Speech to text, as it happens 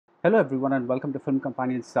Hello everyone and welcome to Film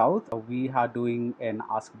Companion South. We are doing an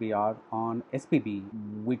AskBR on SPB,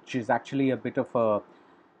 which is actually a bit of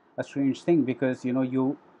a strange thing because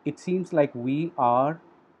it seems like we are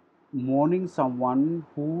mourning someone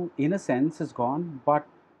who in a sense is gone, but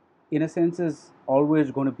in a sense is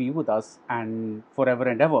always going to be with us and forever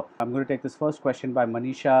and ever. I'm going to take this first question by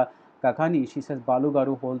Manisha Kakani. She says Balu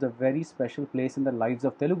Garu holds a very special place in the lives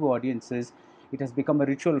of Telugu audiences. It has become a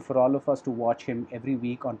ritual for all of us to watch him every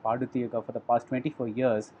week on Pardutiyaga for the past 24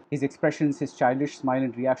 years. His expressions, his childish smile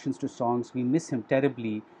and reactions to songs, we miss him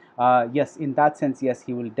terribly. Yes, in that sense, yes,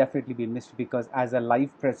 he will definitely be missed because as a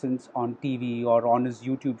live presence on TV or on his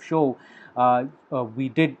YouTube show, we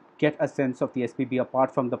did get a sense of the SPB apart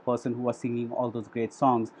from the person who was singing all those great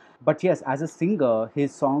songs. But yes, as a singer,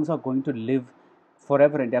 his songs are going to live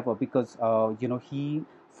forever and ever because he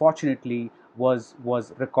fortunately was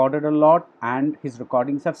recorded a lot and his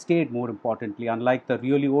recordings have stayed. More importantly, unlike the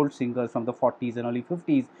really old singers from the 40s and early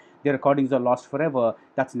 50s, their recordings are lost forever.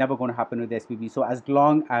 That's never going to happen with SPB. So as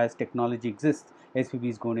long as technology exists, SPB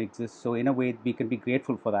is going to exist. So in a way, we can be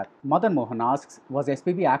grateful for that. Madan Mohan asks, was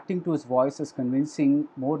SPB acting to his voice as convincing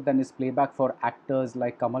more than his playback for actors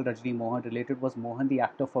like Kamal Rajni Mohan? Related, was Mohan the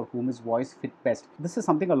actor for whom his voice fit best? This is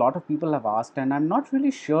something a lot of people have asked, and I'm not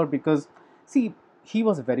really sure because, see, he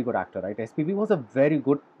was a very good actor, right? SPB was a very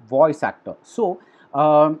good voice actor. So,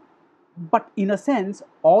 but in a sense,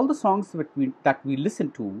 all the songs that we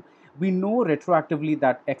listen to, we know retroactively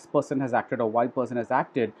that X person has acted or Y person has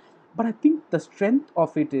acted. But I think the strength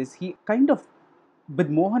of it is he kind of,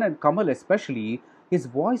 with Mohan and Kamal especially, his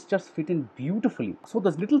voice just fit in beautifully. So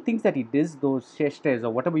those little things that he does, those sheshtes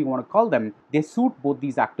or whatever you want to call them, they suit both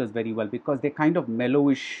these actors very well because they're kind of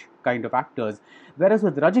mellowish kind of actors. Whereas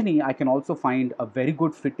with Rajini, I can also find a very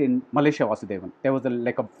good fit in Malaysia Vasudevan. There was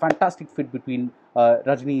like a fantastic fit between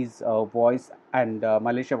Rajini's voice and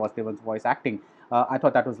Malaysia Vasudevan's voice acting. I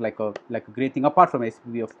thought that was like a great thing apart from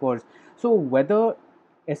SPB, of course. So whether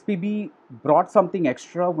SPB brought something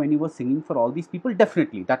extra when he was singing for all these people,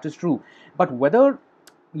 definitely that is true. But whether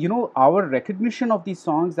our recognition of these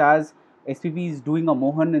songs as SPB is doing a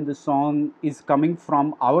Mohan in the song is coming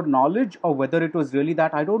from our knowledge or whether it was really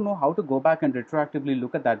that, I don't know how to go back and retroactively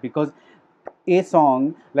look at that because a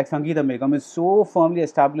song like Sangeeta Megam is so firmly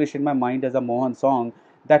established in my mind as a Mohan song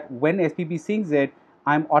that when SPB sings it,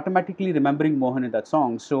 I'm automatically remembering Mohan in that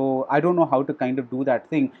song. So I don't know how to kind of do that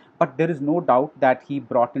thing, but there is no doubt that he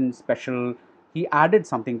brought in special. He added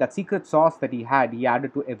something, that secret sauce that he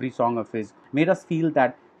added to every song of his, made us feel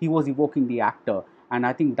that he was evoking the actor. And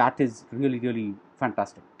I think that is really, really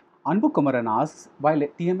fantastic. Anbu Kumaran asks, while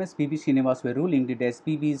TMS PB Srinivas were ruling, did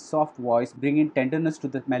SPB's soft voice bring in tenderness to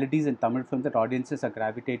the melodies in Tamil films that audiences are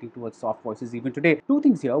gravitating towards soft voices even today? Two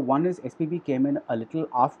things here. One is SPB came in a little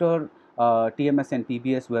after TMS and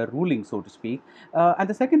PBS were ruling, so to speak. And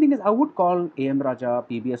the second thing is, I would call AM Raja,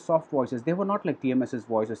 PBS soft voices. They were not like TMS's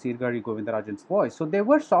voice or Sirgari Govindarajan's voice. So they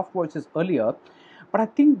were soft voices earlier, but I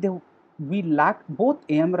think we lacked, both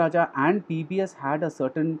AM Raja and PBS had a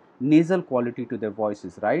certain nasal quality to their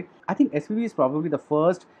voices, right? I think SPB is probably the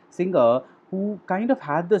first singer who kind of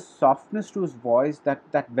had the softness to his voice,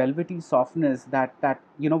 that velvety softness that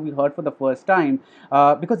we heard for the first time.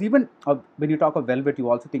 Because even when you talk of velvet,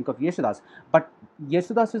 you also think of Yeshudas, but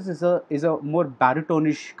Yeshudas is a more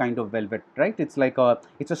baritonish kind of velvet, right? It's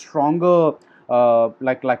a stronger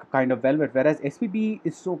like a kind of velvet, whereas SPB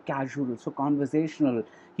is so casual, so conversational.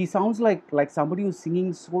 He sounds like somebody who's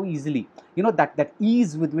singing so easily. That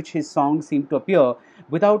ease with which his songs seem to appear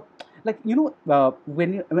without, like, when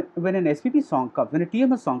an SPB song comes, when a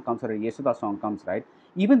TMS song comes or a Yesuda song comes, right?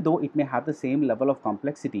 Even though it may have the same level of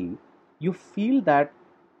complexity, you feel that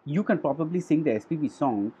you can probably sing the SPB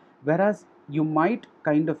song, whereas you might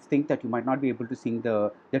kind of think that you might not be able to sing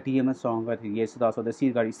the TMS song or the Yesudas or the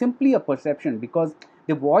Sirgari. Simply a perception because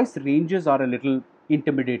the voice ranges are a little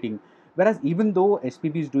intimidating. Whereas even though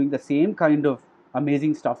SPB is doing the same kind of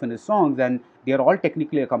amazing stuff in his songs and they are all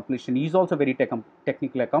technically accomplished and he's also very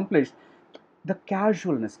technically accomplished, the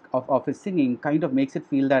casualness of his singing kind of makes it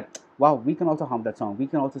feel that, wow, we can also hum that song, we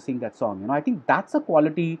can also sing that song. I think that's a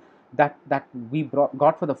quality that we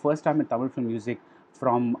got for the first time in Tamil film music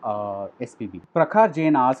from SPB. Prakhar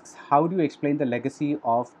Jain asks, how do you explain the legacy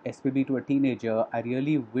of SPB to a teenager? I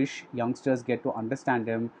really wish youngsters get to understand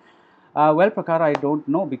him. Well, Prakhar, I don't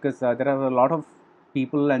know because there are a lot of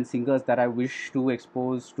people and singers that I wish to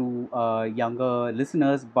expose to younger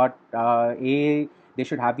listeners, but A, they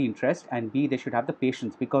should have the interest, and B, they should have the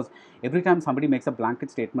patience, because every time somebody makes a blanket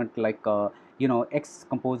statement like, X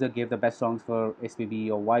composer gave the best songs for SPB,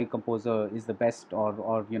 or Y composer is the best,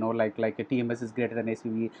 or like a TMS is greater than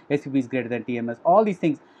SPB, SPB is greater than TMS, all these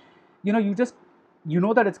things, you just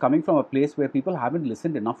that it's coming from a place where people haven't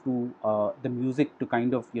listened enough to the music to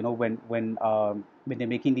kind of when they're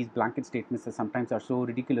making these blanket statements that sometimes are so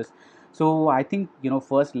ridiculous. So I think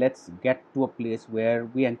first let's get to a place where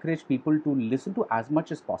we encourage people to listen to as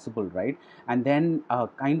much as possible, right? And then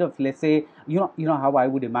kind of, let's say, how I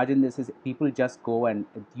would imagine this is people just go, and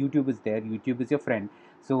YouTube is there, YouTube is your friend.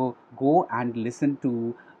 So go and listen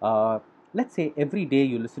to let's say every day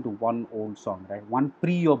you listen to one old song, right? One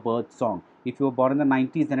pre your birth song. If you were born in the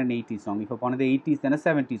 90s, then an 80s song. If you were born in the 80s, then a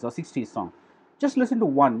 70s or 60s song. Just listen to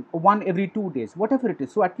one every 2 days, whatever it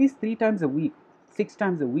is. So at least 3 times a week, 6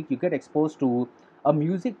 times a week, you get exposed to a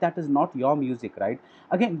music that is not your music, right?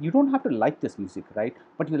 Again, you don't have to like this music, right?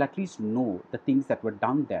 But you'll at least know the things that were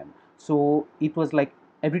done then. So it was like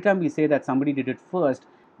every time we say that somebody did it first,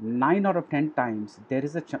 9 out of 10 times there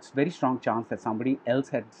is a very strong chance that somebody else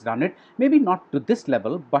has done it, maybe not to this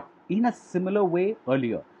level, but in a similar way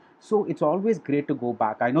earlier. So it's always great to go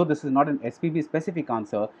back. I know this is not an SPB specific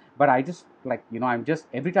answer, but I just like, I'm just,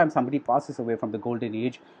 every time somebody passes away from the golden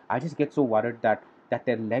age, I just get so worried that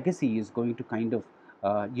their legacy is going to kind of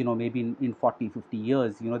maybe in 40, 50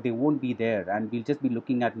 years, they won't be there, and we'll just be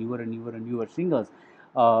looking at newer and newer and newer singers.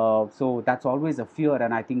 So that's always a fear,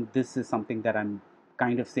 and I think this is something that I'm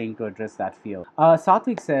kind of saying to address that fear.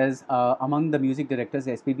 Satvik says, among the music directors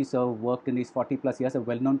SPB sir worked in these 40 plus years, a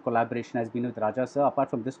well-known collaboration has been with Raja sir. Apart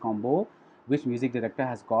from this combo, which music director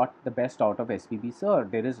has got the best out of SPB sir?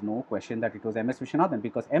 There is no question that it was MS Viswanathan,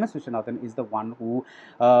 because MS Viswanathan is the one who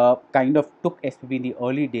kind of took SPB in the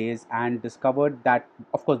early days and discovered that,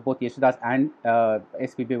 of course, both Yesudas and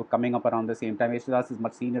SPB were coming up around the same time. Yesudas is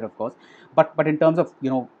much senior, of course, but in terms of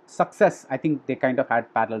success, I think they kind of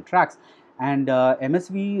had parallel tracks. And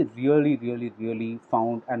MSV really, really, really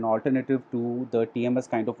found an alternative to the TMS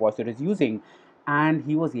kind of voice that is using. And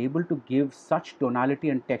he was able to give such tonality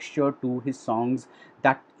and texture to his songs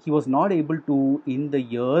that he was not able to in the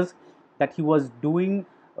years that he was doing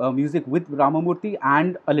music with Ramamurthy,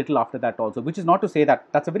 and a little after that also, which is not to say that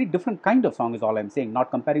that's a very different kind of song, is all I'm saying, not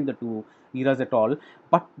comparing the two eras at all.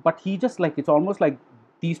 But he just, like, it's almost like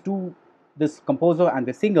these two, this composer and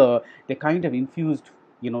the singer, they kind of infused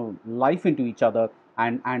life into each other.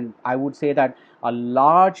 And I would say that a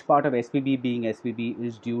large part of SPB being SPB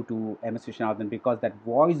is due to MS Viswanathan, because that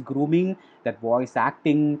voice grooming, that voice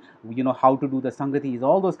acting, how to do the sangatis,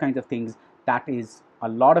 all those kinds of things, that is, a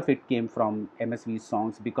lot of it came from MSV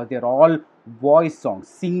songs, because they're all voice songs,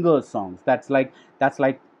 singer songs. That's like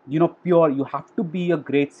pure. You have to be a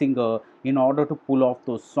great singer in order to pull off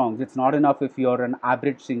those songs. It's not enough if you're an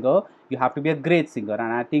average singer. You have to be a great singer.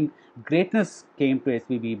 And I think greatness came to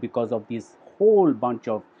SPB because of this whole bunch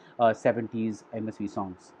of 70s MSV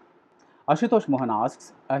songs. Ashutosh Mohan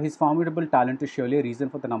asks, his formidable talent is surely a reason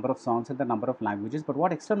for the number of songs and the number of languages, but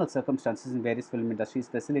what external circumstances in various film industries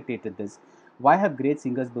facilitated this? Why have great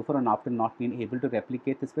singers before and after not been able to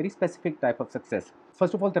replicate this very specific type of success?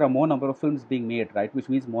 First of all, there are more number of films being made, right, which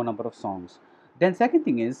means more number of songs. Then second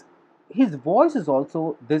thing is, his voice is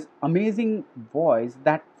also this amazing voice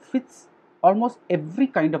that fits almost every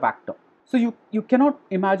kind of actor. So you cannot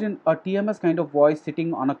imagine a TMS kind of voice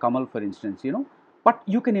sitting on a Kamal, for instance, but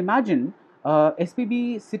you can imagine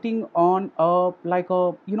SPB sitting on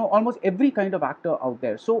almost every kind of actor out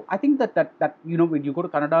there. So I think that when you go to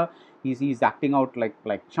Kannada, he's acting out like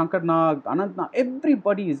Shankar Nag, Anant Nag.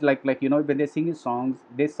 Everybody is like when they sing his songs,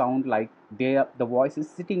 they sound like the voice is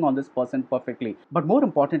sitting on this person perfectly. But more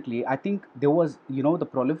importantly, I think there was the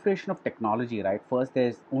proliferation of technology, right? First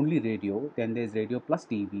there's only radio, then there's radio plus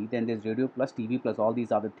TV, then there's radio plus TV plus all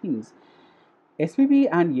these other things. SPB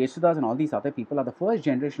and Yesudas and all these other people are the first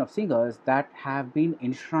generation of singers that have been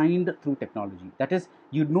enshrined through technology. That is,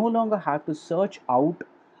 you no longer have to search out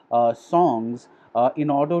songs in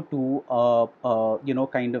order to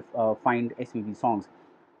find SPB songs.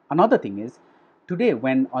 Another thing is, today,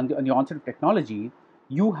 when on the onset of technology,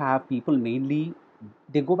 you have people, mainly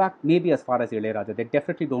they go back maybe as far as Ilayaraja. They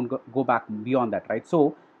definitely don't go back beyond that, right?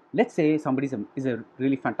 So let's say somebody is a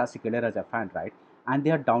really fantastic Ilayaraja fan, right? And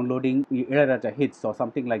they are downloading Ilayaraja hits or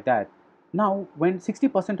something like that. Now, when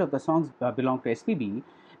 60% of the songs belong to SPB,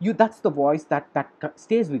 that's the voice that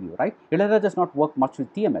stays with you, right? Ilayaraja does not work much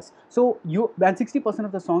with TMS. So and 60%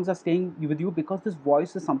 of the songs are staying with you because this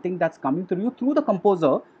voice is something that's coming through you through the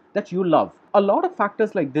composer that you love. A lot of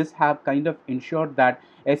factors like this have kind of ensured that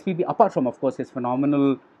SPB, apart from, of course, his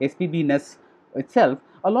phenomenal SPB-ness itself,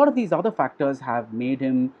 a lot of these other factors have made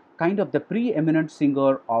him kind of the preeminent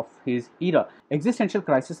singer of his era. Existential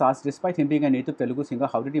Crisis asks, despite him being a native Telugu singer,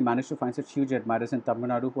 how did he manage to find such huge admirers in Tamil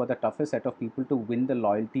Nadu, who are the toughest set of people to win the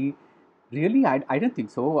loyalty Really, I don't think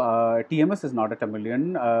so. TMS is not a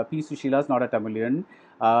Tamilian. P. Sushila is not a Tamilian.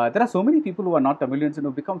 There are so many people who are not Tamilians and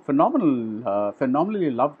who become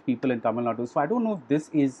phenomenally loved people in Tamil Nadu. So I don't know if this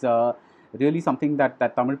is really something that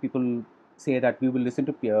Tamil people say that we will listen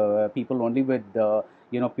to people only with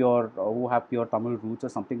pure who have pure Tamil roots or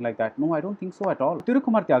something like that. No, I don't think so at all.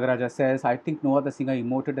 Tirukumar Tyagaraja says, I think no other singer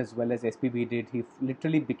emoted as well as SPB did. He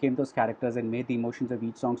literally became those characters and made the emotions of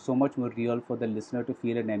each song so much more real for the listener to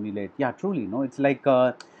feel and emulate. Yeah, truly, no, it's like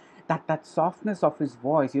that softness of his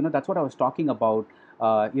voice. That's what I was talking about.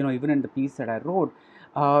 Even in the piece that I wrote.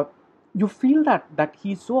 You feel that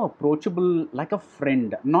he's so approachable, like a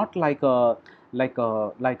friend, not like a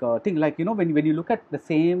thing. Like when you look at the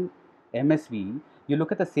same MSV, you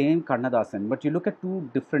look at the same Karnadasan, but you look at two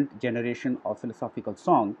different generation of philosophical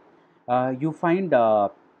song. You find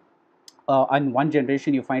in one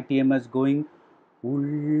generation you find TMS going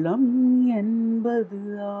உள்ளம் என்பது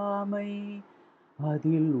ஆமை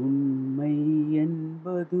அதில் உண்மை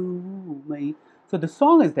என்பது ஊமை. So the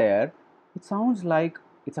song is there. It sounds like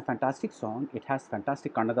it's a fantastic song. It has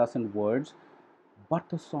fantastic Kannadasan words, but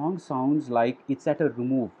the song sounds like it's at a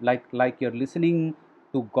remove, like you're listening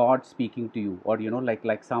to God speaking to you, or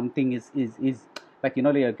like something is like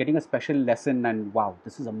you're getting a special lesson, and wow,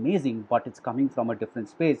 this is amazing, but it's coming from a different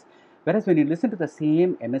space. Whereas when you listen to the same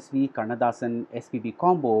MSV Kannadasan SPB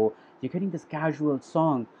combo, you're getting this casual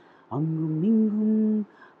song. அங்கும் இங்கும்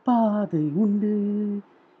பாதை உண்டு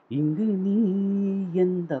இங்கு நீ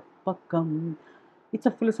எந்த பக்கம். It's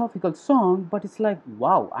a philosophical song, but it's like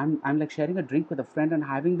wow, I'm like sharing a drink with a friend and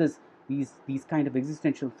having these kind of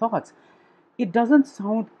existential thoughts. It doesn't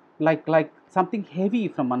sound like something heavy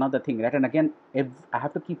from another thing, right? And again, if I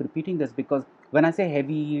have to keep repeating this, because when I say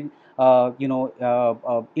heavy,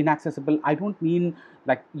 inaccessible, I don't mean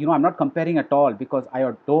like I'm not comparing at all, because I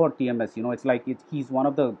adore TMS. It's like he's one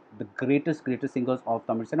of the greatest singers of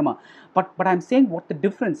Tamil cinema. But I'm saying what the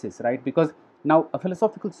difference is, right? Because now a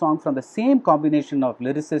philosophical song from the same combination of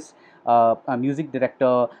lyricist, a music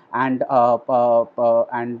director, and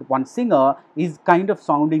one singer is kind of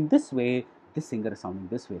sounding this way. This singer is sounding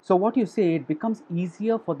this way. So what you say, it becomes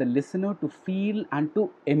easier for the listener to feel and to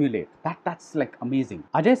emulate. That's like amazing.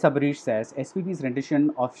 Ajay Sabarish says SPB's rendition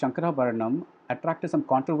of Shankarabharanam attracted some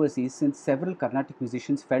controversies since several Carnatic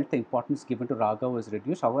musicians felt the importance given to raga was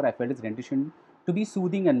reduced. However, I felt his rendition to be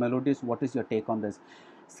soothing and melodious. What is your take on this?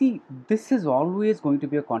 See, this is always going to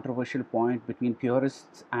be a controversial point between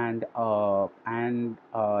purists and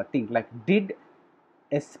thing like, did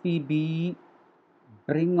SPB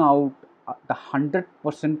bring out the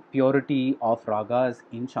 100% purity of ragas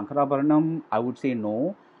in Shankarabharanam? I would say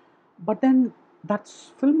no. But then that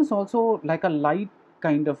film is also like a light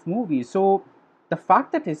kind of movie. So the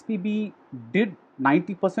fact that SPB did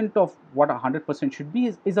 90% of what 100% should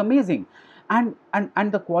be is amazing. And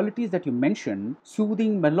the qualities that you mentioned,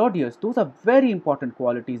 soothing, melodious, those are very important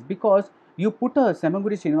qualities, because you put a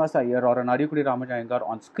Semanguri Srinivasa Iyer or an Ariyakudi Ramajayangar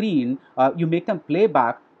on screen, you make them play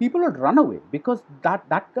back, people would run away, because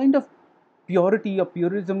that kind of purity or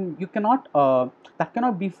purism, you cannot that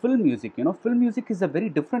cannot be film music. Film music is a very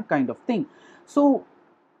different kind of thing. So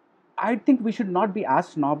I think we should not be as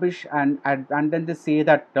snobbish and then just say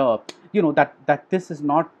that that this is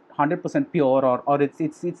not 100% pure, or it's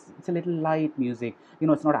a little light music.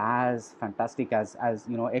 It's not as fantastic as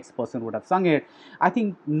X person would have sung it. I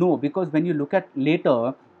think no, because when you look at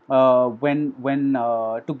later, when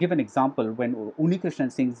to give an example, when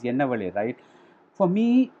Unikrishnan sings Yennavale, right? For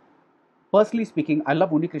me, personally speaking, I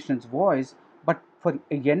love Unikrishna's voice, but for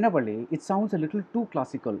Yennavale, it sounds a little too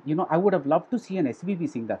classical. I would have loved to see an SBB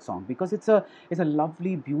sing that song, because it's a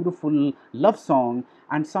lovely, beautiful love song,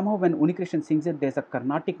 and somehow when Unikrishnan sings it, there's a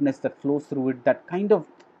Carnaticness that flows through it that kind of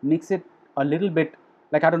makes it a little bit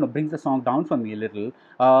like, I don't know, brings the song down for me a little,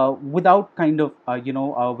 without kind of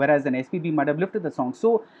whereas an SPB might have lifted the song.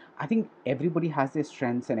 So I think everybody has their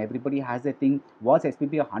strengths and everybody has their thing. Was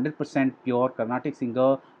SPB 100% pure Carnatic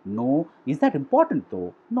singer? No. Is that important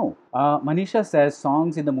though? No. Manisha says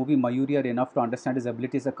songs in the movie Mayuri are enough to understand his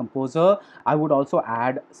ability as a composer. I would also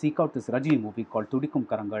seek out this Rajini movie called Tudikum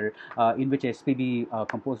Karangal, in which SPB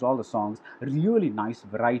composed all the songs. Really nice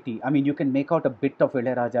variety. I mean, you can make out a bit of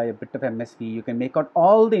Ilayaraja, a bit of MSV. You can make out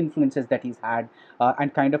all the influences that he's had,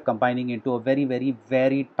 and kind of combining into a very, very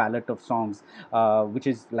varied palette of songs, which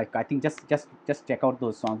is like, I think just check out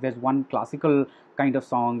those songs. There's one classical kind of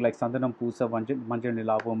song like Sandanam Pusa Manjal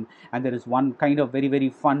Nilavam, and there is one kind of very, very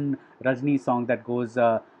fun Rajni song that goes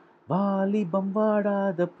Vali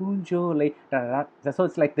Bambada the Punjo, like so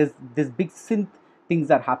it's like this big synth things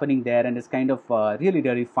are happening there, and it's kind of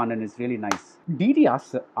really fun, and it's really nice. Didi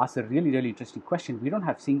asks a really interesting question. We don't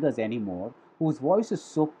have singers anymore whose voice is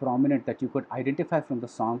so prominent that you could identify from the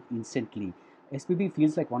song instantly. SPB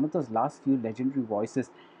feels like one of those last few legendary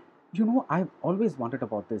voices. I've always wondered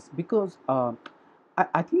about this because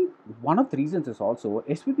I think one of the reasons is also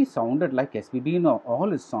SPB sounded like SPB in all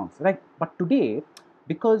his songs, right? But today,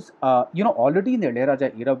 because already in the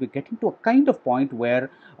Ilayaraja era, we're getting to a kind of point where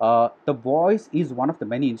the voice is one of the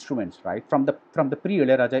many instruments, right? From the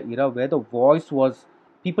pre-Ilayaraja era, where the voice was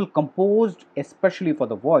people composed especially for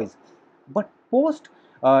the voice, but post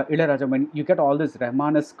Ilayaraja, when you get all this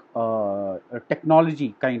Rahmanesque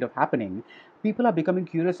technology kind of happening, people are becoming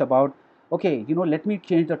curious about, okay, let me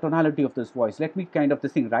change the tonality of this voice, let me kind of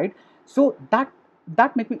this thing, right? So that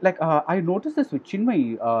make me like, I noticed this with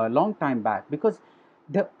Chinmay long time back, because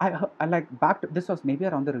I like back to, this was maybe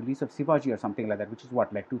around the release of Sivaji or something like that, which is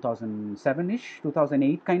what, like 2007ish,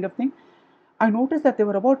 2008 kind of thing. I noticed that there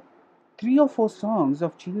were about 3 or 4 songs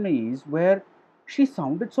of Chinmay's where she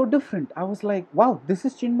sounded so different. I was like, wow, this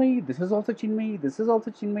is Chinmay, this is also Chinmay, this is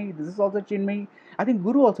also Chinmay, this is also Chinmay. I think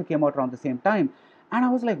Guru also came out around the same time. And I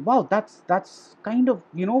was like, wow, that's kind of,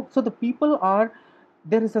 so the people are,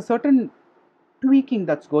 there is a certain tweaking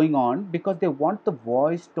that's going on because they want the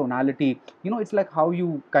voice tonality. It's like how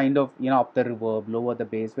you kind of, up the reverb, lower the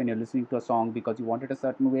bass when you're listening to a song because you want it a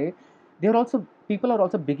certain way. They're also, people are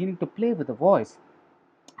also beginning to play with the voice.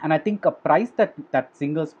 And I think a price that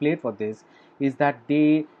singers played for this is that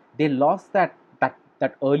they lost that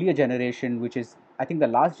earlier generation, which is, I think, the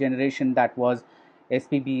last generation, that was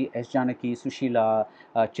SPB, S Janaki, Sushila,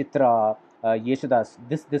 Chitra, Yeshudas.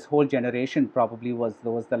 This whole generation probably was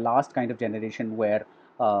the last kind of generation where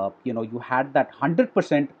you had that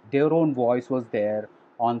 100% their own voice was there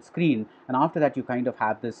on screen. And after that, you kind of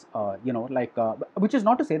have this like, which is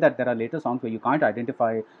not to say that there are later songs where you can't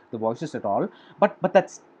identify the voices at all, but that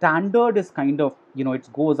standard is kind of,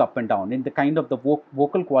 it goes up and down in the kind of the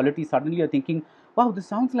vocal quality. Suddenly you're thinking, wow, this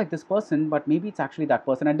sounds like this person, but maybe it's actually that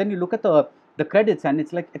person. And then you look at the credits, and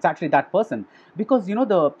it's like it's actually that person, because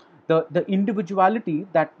the individuality,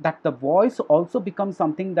 that the voice also becomes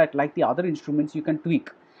something that, like the other instruments, you can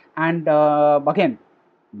tweak. And again,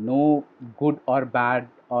 no good or bad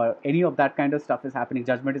or any of that kind of stuff is happening,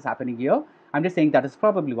 judgment is happening here. I'm just saying that is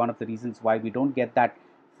probably one of the reasons why we don't get that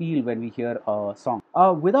feel when we hear a song.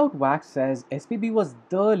 Without Wax says SPB was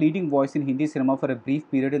the leading voice in Hindi cinema for a brief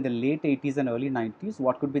period in the late 80s and early 90s.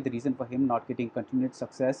 What could be the reason for him not getting continued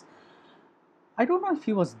success? I don't know if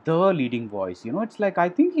he was the leading voice. It's like, I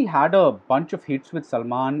think he had a bunch of hits with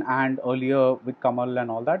Salman and earlier with Kamal and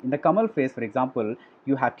all that. In the Kamal phase, for example,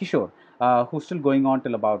 you have Kishore, who's still going on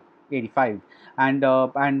till about 85, and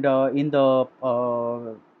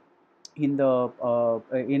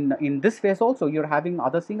in this phase also, you're having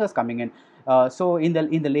other singers coming in. So in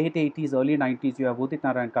the late 80s, early 90s, you have Udit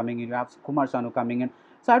Narayan coming in, you have Kumar Sanu coming in.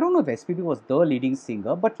 So I don't know if SPB was the leading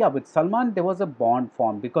singer, but yeah, with Salman there was a bond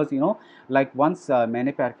formed, because like once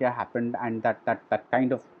Maine Pyar Kiya happened, and that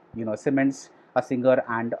kind of cements a singer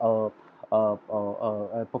and a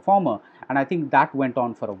performer, and I think that went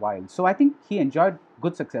on for a while. So I think he enjoyed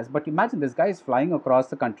good success. But imagine, this guy is flying across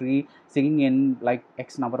the country singing in like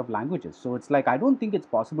X number of languages. So it's like, I don't think it's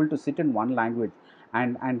possible to sit in one language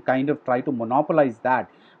and kind of try to monopolize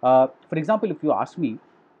that. For example, if you ask me,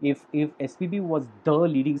 if SPB was the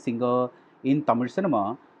leading singer in Tamil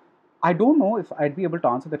cinema, I don't know if I'd be able to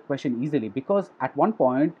answer that question easily, because at one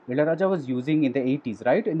point Ilayaraja was using, in the 80s,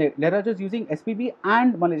 right? In the Ilayaraja was using SPB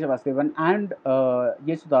and Malaysia Vasudevan and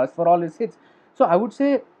Yesudas for all his hits. So I would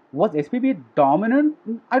say, was SPB dominant?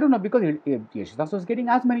 I don't know, because Yesudas was getting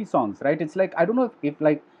as many songs, right? It's like, I don't know if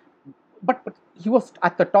like, but he was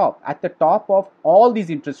at the top of all these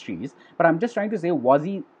industries. But I'm just trying to say, was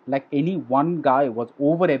he like any one guy was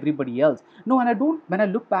over everybody else? No. And I don't, when I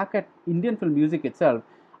look back at Indian film music itself,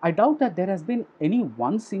 I doubt that there has been any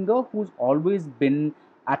one singer who's always been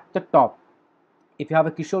at the top. If you have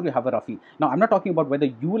a Kishore, you have a Rafi. Now, I'm not talking about whether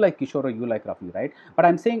you like Kishore or you like Rafi, right? But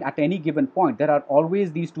I'm saying at any given point, there are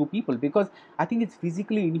always these two people, because I think it's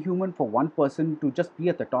physically inhuman for one person to just be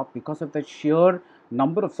at the top because of the sheer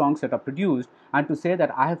number of songs that are produced, and to say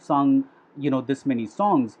that I have sung, this many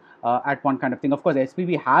songs at one kind of thing. Of course,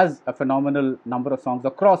 SPB has a phenomenal number of songs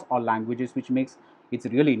across all languages, which makes it's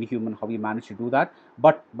really inhuman how he managed to do that.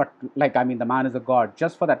 But like, I mean, the man is a god.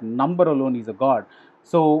 Just for that number alone, he's a god.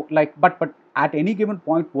 So like, but at any given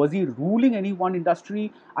point, was he ruling any one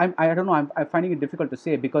industry? I don't know. I'm finding it difficult to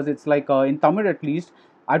say, because it's like, in Tamil at least,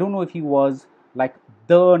 I don't know if he was like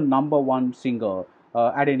the number one singer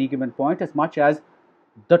at any given point, as much as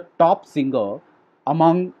the top singer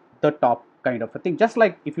among the top kind of a thing. Just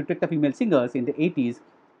like if you take the female singers in the 80s,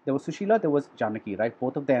 there was Sushila, there was Janaki, right?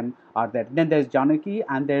 Both of them are there. Then there's Janaki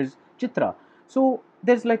and there's Chitra. So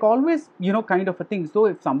there's like always, kind of a thing. So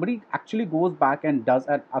if somebody actually goes back and does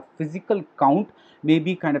a physical count,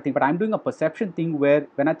 maybe kind of thing. But I'm doing a perception thing where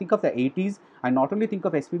when I think of the 80s, I not only think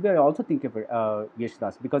of SPB, I also think of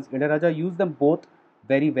Yeshdas, because Ilayaraja used them both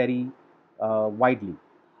very, very widely.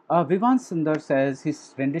 Vivan Sundar says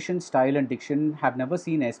his rendition style and diction have never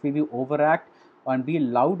seen SPB overact and be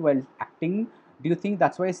loud while acting. Do you think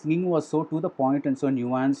that's why singing was so to the point and so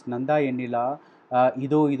nuanced? Nanda Ennila,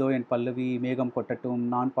 Ido Ido and Pallavi, Megam Kottatum,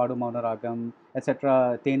 Nan Padu Maunaragam,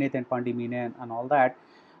 etc., Tene Ten Pandi Mine, and all that.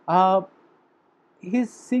 Uh,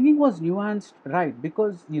 his singing was nuanced, right?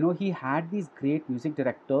 Because he had these great music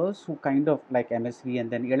directors who kind of like MSV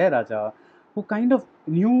and then Ilayaraja, who kind of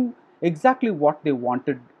knew exactly what they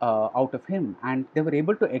wanted out of him, and they were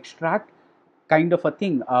able to extract kind of a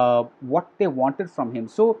thing what they wanted from him.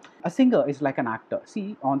 So a singer is like an actor.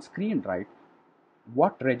 See, on screen, right,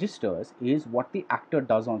 what registers is what the actor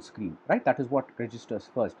does on screen, right? That is what registers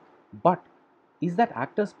first. But is that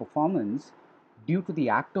actor's performance due to the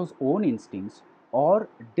actor's own instincts, or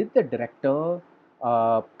did the director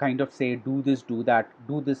kind of say, do this, do that,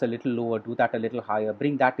 do this a little lower, do that a little higher,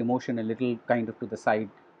 bring that emotion a little kind of to the side?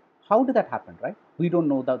 How did that happen, right? We don't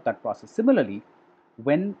know that process. Similarly,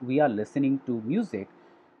 when we are listening to music,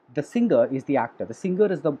 the singer is the actor. The singer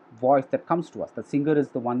is the voice that comes to us. The singer is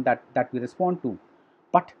the one that we respond to.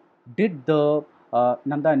 But did the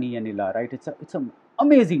Nanda Ni Anila, right? It's an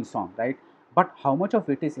amazing song, right? But how much of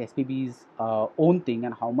it is SPB's own thing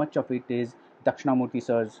and how much of it is Dakshinamurthy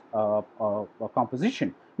sir's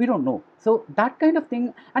composition? We don't know. So that kind of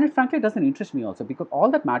thing, and it frankly doesn't interest me also, because all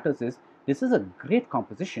that matters is this is a great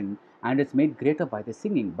composition and it's made greater by the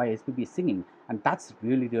singing, by SPB singing, and that's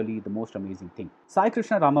really, really the most amazing thing. Sai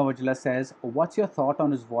Krishna Ramavajula says, what's your thought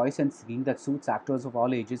on his voice and singing that suits actors of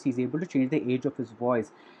all ages? He's able to change the age of his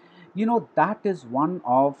voice. That is one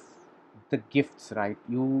of the gifts, right?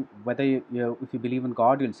 Whether if you believe in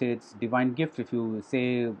God, you'll say it's divine gift. If you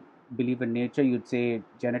say believe in nature, you'd say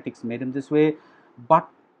genetics made him this way. But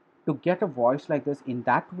to get a voice like this, in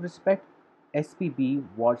that respect, SPB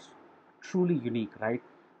was truly unique, right?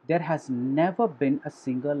 There has never been a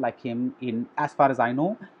singer like him, in as far as I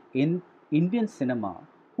know, in Indian cinema,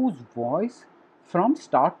 whose voice from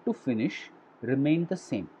start to finish remained the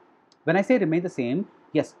same. When I say remain the same,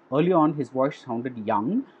 yes, early on his voice sounded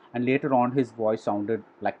young, and later on his voice sounded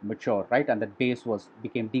like mature, right? And the bass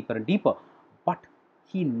became deeper and deeper. But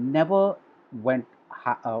he never went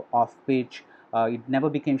off pitch. It never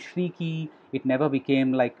became shrieky. It never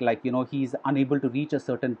became like he's unable to reach a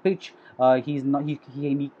certain pitch. He's not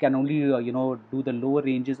he can only do the lower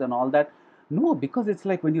ranges and all that. No, because it's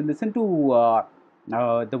like when you listen to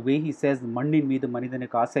the way he says "Mannin meedu manidane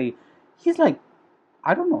kaasai," he's like,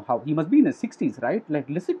 I don't know how he must be in his 60s, right? Like,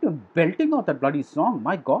 listen to him belting out that bloody song.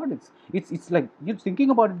 My God, it's like, you thinking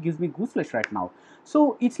about it gives me gooseflesh right now.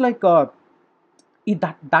 So it's like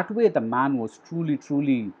that way the man was truly,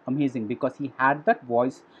 truly amazing, because he had that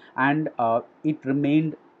voice, and it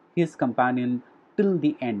remained his companion till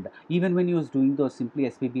the end. Even when he was doing those Simply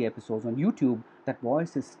SPB episodes on YouTube, that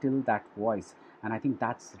voice is still that voice, and I think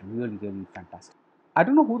that's really, really fantastic. I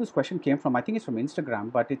don't know who this question came from. I think it's from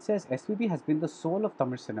Instagram, but it says SPB has been the soul of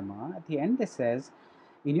Tamil cinema. At the end, it says,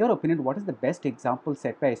 in your opinion, what is the best example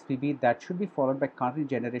set by SPB that should be followed by current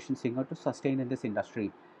generation singer to sustain in this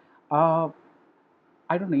industry? Uh,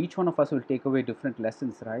 I don't know. Each one of us will take away different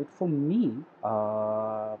lessons, right? For me,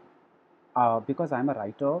 because I'm a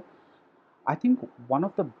writer, I think one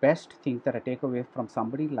of the best things that I take away from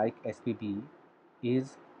somebody like SPB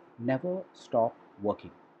is never stop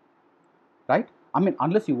working, right? I mean,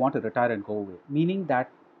 unless you want to retire and go away, meaning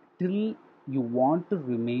that till you want to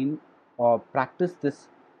remain or practice this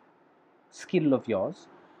skill of yours,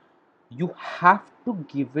 you have to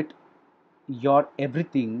give it your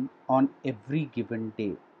everything on every given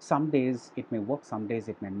day. Some days it may work, some days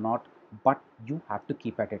it may not, but you have to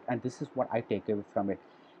keep at it. And this is what I take away from it.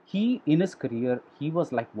 He, in his career, he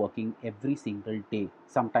was like working every single day.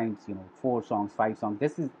 Sometimes, 4 songs, 5 songs.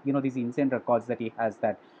 This is, these insane records that he has,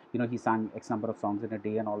 that, he sang X number of songs in a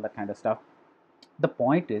day and all that kind of stuff. The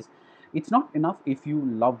point is, it's not enough if you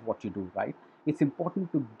love what you do, right? It's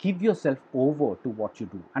important to give yourself over to what you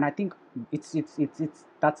do. And I think it's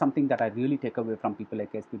that's something that I really take away from people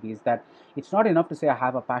like SPB, is that it's not enough to say I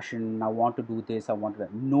have a passion, I want to do this, I want to.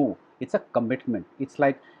 No, it's a commitment. It's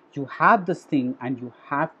like you have this thing and you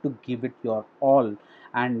have to give it your all.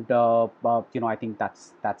 And I think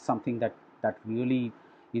that's something that really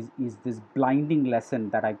is this blinding lesson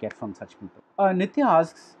that I get from such people. Nitya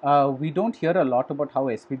asks, we don't hear a lot about how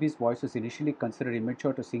SPB's voice was initially considered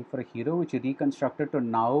immature to sing for a hero, which he reconstructed to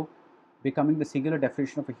now becoming the singular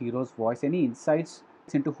definition of a hero's voice. Any insights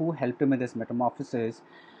into who helped him in this metamorphosis?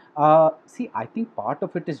 See, I think part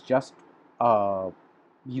of it is just the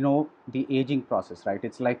aging process, right?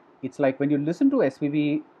 It's like when you listen to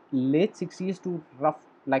SPB late 60s to rough,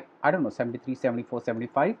 like, I don't know, 73, 74,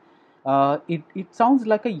 75. It sounds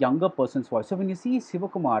like a younger person's voice. So when you see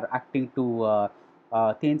Sivakumar acting to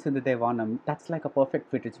Then Sindhu Devanam, that's like a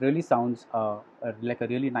perfect fit. It really sounds like a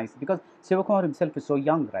really nice, because Sivakumar himself is so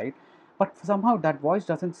young, right? But somehow that voice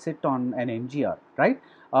doesn't sit on an MGR, right?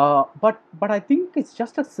 But I think it's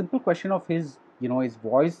just a simple question of his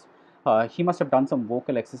voice. He must have done some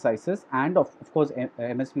vocal exercises, and of course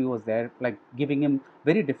MSV was there, like giving him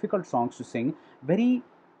very difficult songs to sing, very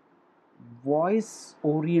voice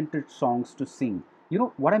oriented songs to sing.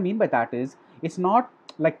 What I mean by that is, it's not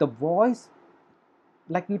like the voice,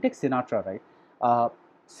 like you take Sinatra, right? Uh,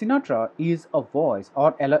 Sinatra is a voice,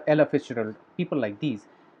 or Ella Fitzgerald, people like these.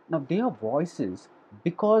 Now they are voices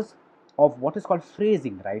because of what is called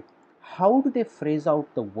phrasing, right? How do they phrase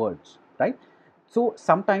out the words, right? So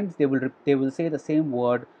sometimes they will say the same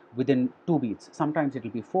word within 2 beats. Sometimes it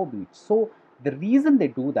will be 4 beats. So the reason they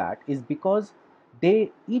do that is because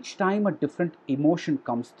they each time a different emotion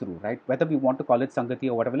comes through, right? Whether we want to call it Sangati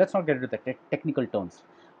or whatever. Let's not get into the technical terms.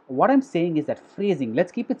 What I'm saying is that phrasing,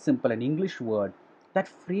 let's keep it simple, an English word, that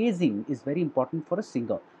phrasing is very important for a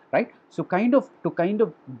singer, right? So to kind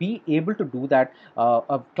of be able to do that,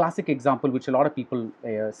 a classic example which a lot of people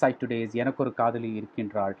cite today is Yenakoru Kadali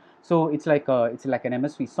Irkindral. So it's like an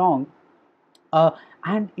MSV song, uh,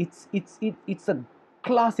 and it's a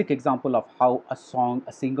classic example of how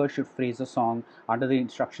a singer should phrase a song under the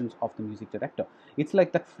instructions of the music director. It's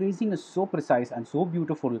like that phrasing is so precise and so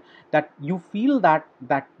beautiful that you feel that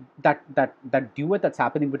duet that's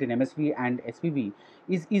happening between MSV and SPB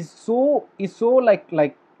is so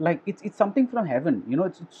like it's something from heaven.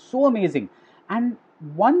 It's so amazing. And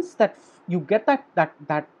once you get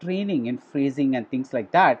that training in phrasing and things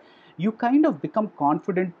like that, you kind of become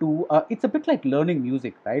confident to, it's a bit like learning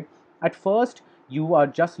music, right? At first you are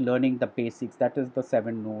just learning the basics, that is the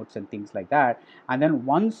 7 notes and things like that. And then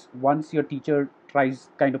once your teacher tries,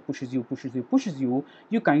 kind of pushes you,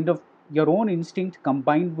 you kind of, your own instinct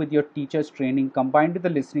combined with your teacher's training, combined with the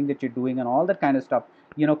listening that you're doing and all that kind of stuff,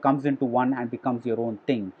 comes into one and becomes your own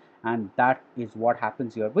thing. And that is what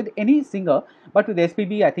happens here with any singer. But with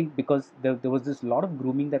SPB, I think, because there was this lot of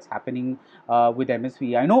grooming that's happening with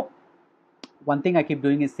MSV. I know one thing I keep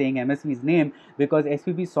doing is saying MSV's name, because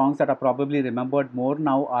SPB songs that are probably remembered more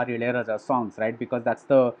now are Ilayaraja songs, right? Because that's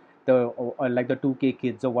the like the 2K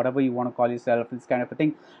kids or whatever you want to call yourself, this kind of a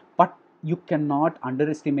thing. But you cannot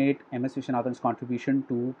underestimate MS Vishwanathan's contribution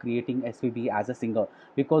to creating SPB as a singer,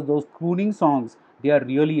 because those crooning songs, they are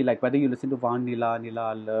really, like, whether you listen to Van Nila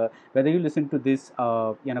Nila Alla, whether you listen to this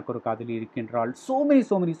Yanakuru Kadali Rikindral, so many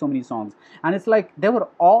songs, and it's like they were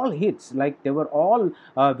all hits, like they were all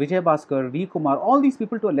Vijay Bhaskar, V Kumar, all these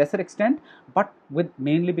people to a lesser extent, but with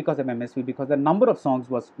mainly because of MSV, because the number of songs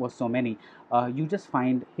was so many. You just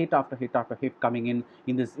find hit after hit after hit coming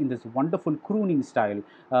in this wonderful crooning style,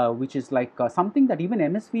 which is like something that even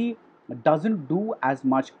MSV doesn't do as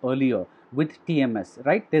much earlier with TMS,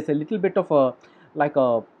 right? There's a little bit of a like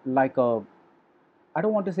a I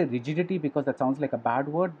don't want to say rigidity, because that sounds like a bad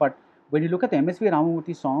word, but when you look at the MSV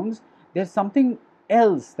Ramamurthy songs, there's something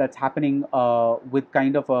else that's happening with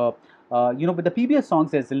kind of a, with the PBS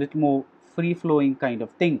songs, there's a little more free flowing kind of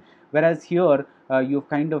thing. Whereas here, you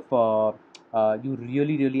kind of, you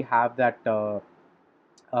really have that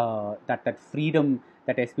freedom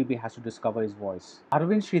that SPB has to discover his voice.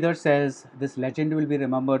 Arvind Sridhar says, this legend will be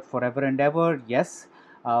remembered forever and ever. Yes.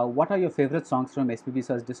 What are your favorite songs from SPB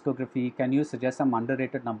sir's discography? Can you suggest some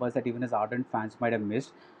underrated numbers that even his ardent fans might have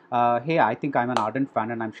missed? Hey, I think I'm an ardent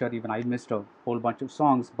fan, and I'm sure even I missed a whole bunch of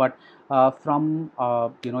songs. But if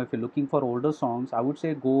you're looking for older songs, I would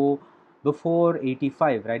say go before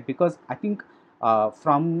 85, right? Because I think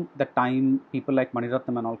from the time people like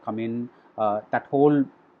Maniratnam and all come in, that whole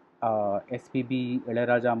SPB,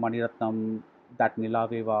 Ilayaraja, Maniratnam, that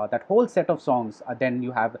Nilaveva, that whole set of songs. Then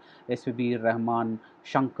you have SPB, Rahman,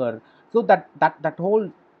 Shankar. So that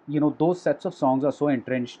whole, those sets of songs are so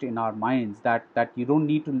entrenched in our minds that you don't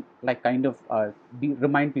need to, like, kind of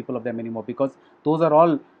remind people of them anymore, because those are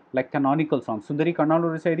all like canonical songs. Sundari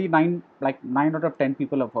Kannaluru Seri, 9 out of 10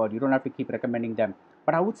 people have heard. You don't have to keep recommending them.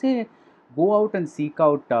 But I would say go out and seek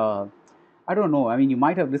out. I don't know. I mean, you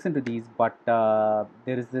might have listened to these, but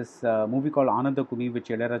there is this movie called Ananda Kumi, which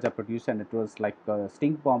Ilayaraja produced, and it was like a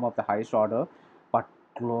stink bomb of the highest order, but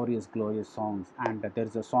glorious, glorious songs. And there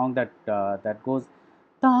is a song that goes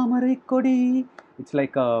Tamarai Kodi. It's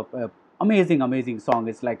like a amazing, amazing song.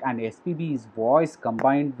 It's like an SPB's voice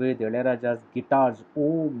combined with Ilayaraja's guitars.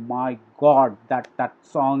 Oh my God, that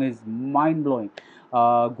song is mind blowing.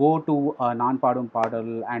 Go to Nan Padum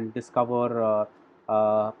Padal and discover.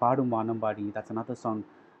 Padum Vanambadi, that's another song.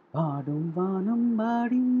 Padum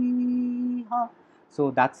Vanambadi. Ha.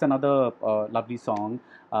 So that's another lovely song.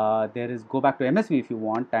 There is Go Back to MSV if you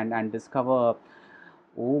want and discover.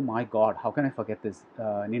 Oh my God, how can I forget this?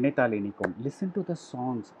 Nineta Lenikom. Listen to the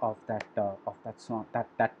songs of that song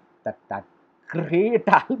that great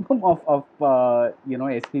album of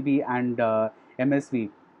SPB and MSV.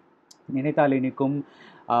 Nineta Lenikum,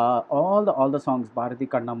 all the songs, Bharati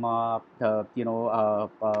Kannamma,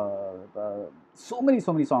 so many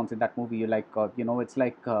songs in that movie. Like it's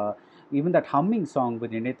like even that humming song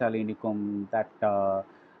with Nineta Lenikum,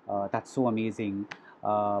 that's so amazing.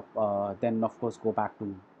 Then of course go back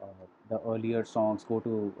to the earlier songs. Go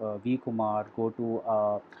to V Kumar. Go to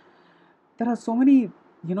there are so many.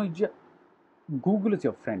 You know, Google is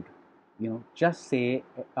your friend. Just say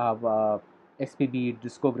SPB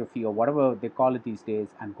discography or whatever they call it these days,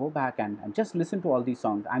 and go back and just listen to all these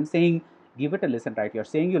songs. I'm saying give it a listen, right? You're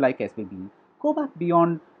saying you like SPB. Go back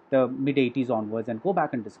beyond the mid 80s onwards and go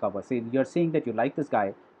back and discover. Say you're saying that you like this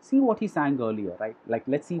guy. See what he sang earlier, right? Like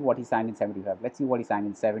let's see what he sang in 75. Let's see what he sang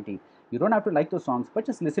in 70. You don't have to like those songs, but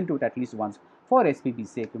just listen to it at least once for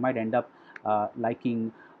SPB's sake. You might end up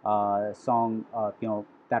liking song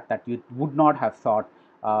that you would not have thought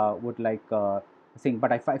would like sing.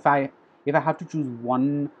 But if I have to choose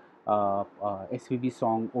one SPB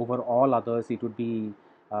song over all others, it would be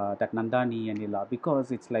that Nandani and Nila,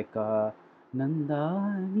 because it's like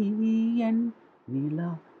Nandani and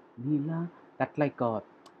Nila, Nila. That like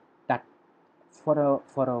that for a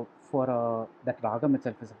that ragam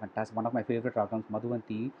itself is a fantastic. One of my favorite ragams,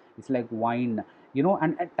 Madhuvanti. It's like wine,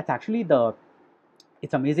 and it's actually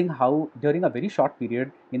it's amazing how during a very short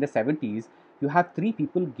period in the 70s you have three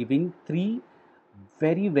people giving three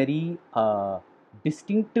very very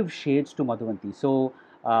distinctive shades to Madhuvanti. So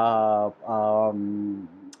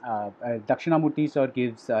Dakshinamurthy sir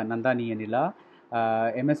gives Nandani Anila,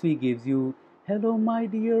 MSV gives you Hello My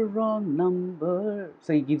Dear Wrong Number,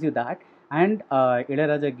 so he gives you that, and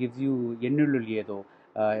Ilayaraja gives you Yennulliyedo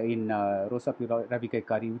in Rosa Ravi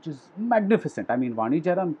Kari, which is magnificent. I mean, Vani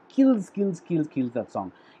Jaram kills that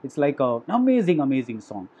song. It's like an amazing, amazing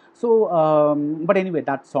song. So, but anyway,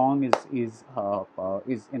 that song is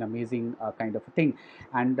an amazing kind of a thing,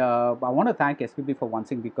 and I want to thank SPB for one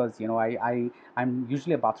thing, because I'm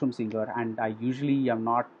usually a bathroom singer, and I usually am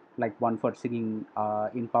not like one for singing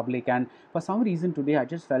in public, and for some reason today I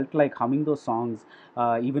just felt like humming those songs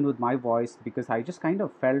even with my voice, because I just kind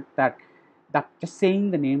of felt that just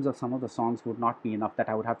saying the names of some of the songs would not be enough, that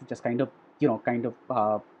I would have to just kind of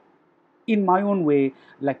in my own way,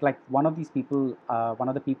 like one of the people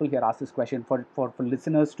here asked this question for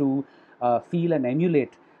listeners to feel and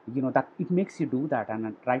emulate, that it makes you do that.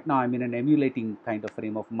 And right now I'm in an emulating kind of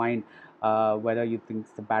frame of mind. Whether you think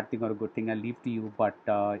it's a bad thing or a good thing, I leave to you, but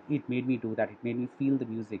it made me do that. It made me feel the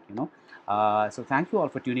music. So thank you all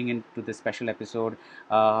for tuning in to this special episode,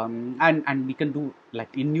 and we can do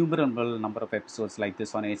like innumerable number of episodes like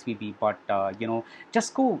this on SVB, but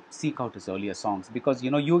just go seek out his earlier songs, because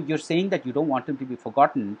you're saying that you don't want him to be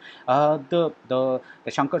forgotten. The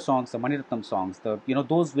Shankar songs, the Maniratnam songs,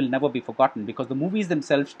 those will never be forgotten, because the movies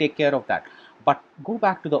themselves take care of that. But go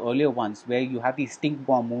back to the earlier ones where you have these stink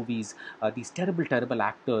bomb movies, these terrible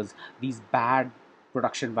actors, these bad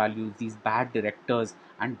production values, these bad directors,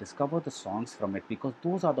 and discover the songs from it, because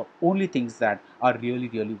those are the only things that are really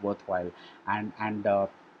really worthwhile. And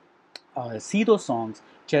see those songs,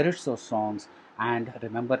 cherish those songs, and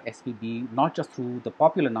remember SPB not just through the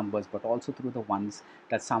popular numbers, but also through the ones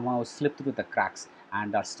that somehow slip through the cracks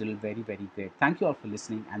and are still very very great. Thank you all for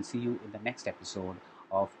listening, and see you in the next episode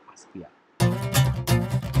of AskBR.